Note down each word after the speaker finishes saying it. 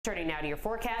Turning now to your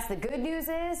forecast, the good news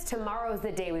is tomorrow is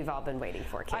the day we've all been waiting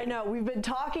for, Catie. I know, we've been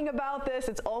talking about this.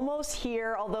 It's almost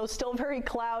here, although still very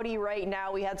cloudy right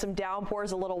now. We had some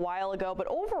downpours a little while ago, but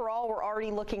overall we're already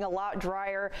looking a lot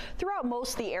drier throughout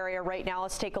most of the area right now.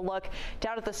 Let's take a look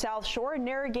down at the South Shore in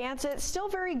Narragansett. Still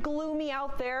very gloomy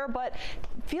out there, but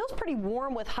feels pretty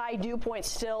warm with high dew points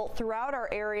still throughout our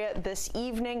area this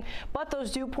evening. But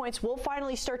those dew points will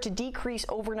finally start to decrease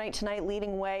overnight tonight,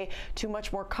 leading way to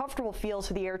much more comfortable feels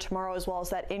for the tomorrow, as well as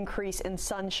that increase in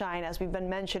sunshine as we've been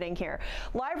mentioning here.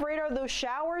 Live radar, those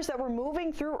showers that were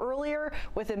moving through earlier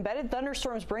with embedded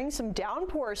thunderstorms bring some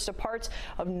downpours to parts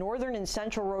of northern and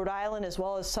central Rhode Island, as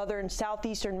well as southern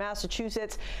southeastern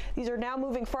Massachusetts. These are now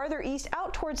moving farther east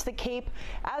out towards the Cape.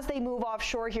 As they move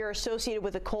offshore here, associated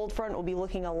with a cold front, will be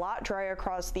looking a lot drier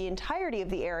across the entirety of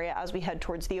the area as we head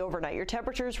towards the overnight. Your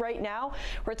temperatures right now,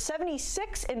 we're at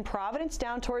 76 in Providence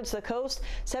down towards the coast,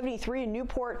 73 in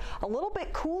Newport, a little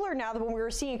bit cooler now than when we were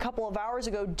seeing a couple of hours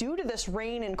ago due to this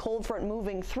rain and cold front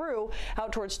moving through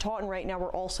out towards Taunton. Right now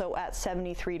we're also at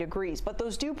 73 degrees, but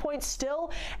those dew points still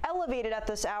elevated at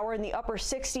this hour in the upper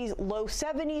 60s, low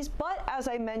 70s. But as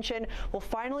I mentioned, we'll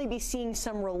finally be seeing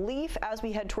some relief as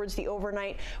we head towards the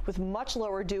overnight with much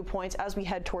lower dew points as we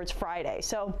head towards Friday.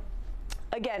 So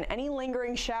again, any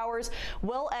lingering showers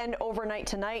will end overnight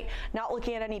tonight. Not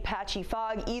looking at any patchy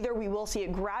fog either. We will see a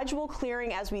gradual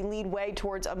clearing as we lead way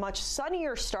towards a much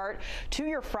sunnier start to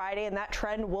your Friday, and that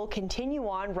trend will continue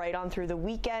on right on through the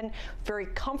weekend. Very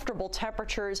comfortable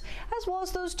temperatures, as well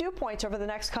as those dew points over the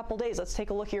next couple days. Let's take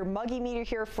a look at your muggy meter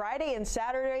here. Friday and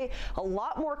Saturday, a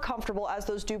lot more comfortable as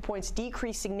those dew points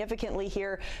decrease significantly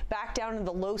here, back down in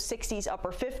the low 60s,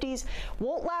 upper 50s.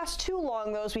 Won't last too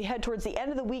long though. As we head towards the end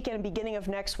of the weekend and beginning of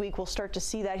next week, we'll start to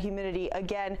see that humidity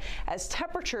again as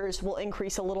temperatures will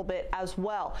increase a little bit as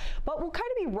well. But we'll kind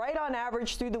of be right on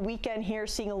average through the weekend here,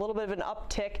 seeing a little bit of an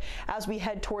uptick as we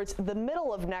head towards the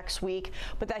middle of next week.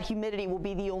 But that humidity will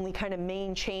be the only kind of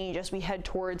main change as we head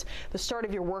towards the start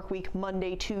of your work week,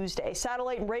 Monday, Tuesday.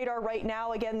 Satellite and radar right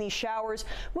now, again, these showers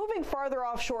moving farther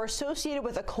offshore associated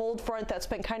with a cold front that's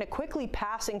been kind of quickly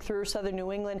passing through southern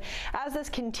New England. As this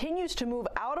continues to move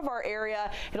out of our area,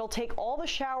 it'll take all the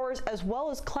showers as well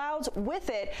as clouds with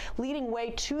it, leading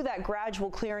way to that gradual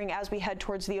clearing as we head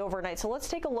towards the overnight. So let's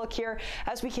take a look here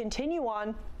as we continue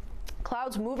on.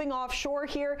 Clouds moving offshore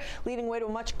here, leading way to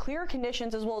much clearer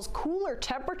conditions as well as cooler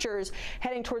temperatures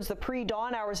heading towards the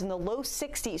pre-dawn hours in the low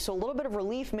 60s. So a little bit of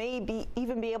relief, may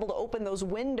even be able to open those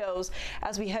windows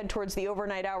as we head towards the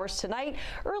overnight hours tonight.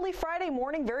 Early Friday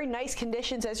morning, very nice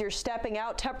conditions as you're stepping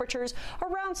out. Temperatures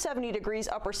around 70 degrees,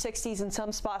 upper 60s in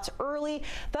some spots early.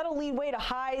 That'll lead way to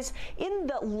highs in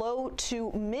the low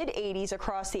to mid 80s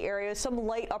across the area. Some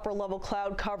light upper level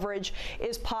cloud coverage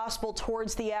is possible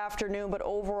towards the afternoon, but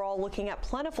overall looking at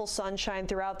plentiful sunshine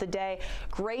throughout the day.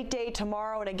 Great day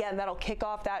tomorrow, and again, that'll kick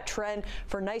off that trend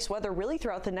for nice weather really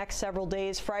throughout the next several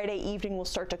days. Friday evening will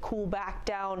start to cool back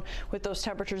down with those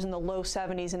temperatures in the low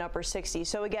 70s and upper 60s.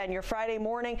 So again, your Friday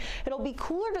morning, it'll be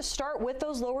cooler to start with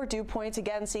those lower dew points.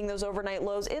 Again, seeing those overnight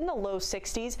lows in the low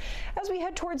 60s. As we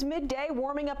head towards midday,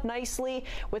 warming up nicely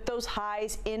with those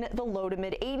highs in the low to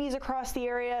mid 80s across the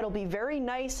area. It'll be very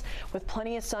nice with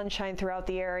plenty of sunshine throughout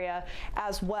the area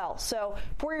as well. So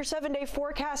for your 7-day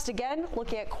forecast, again,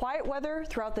 looking at quiet weather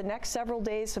throughout the next several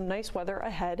days. Some nice weather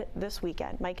ahead this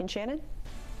weekend. Mike and Shannon.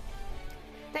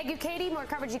 Thank you, Catie. More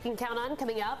coverage you can count on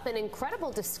coming up. An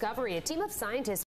incredible discovery. A team of scientists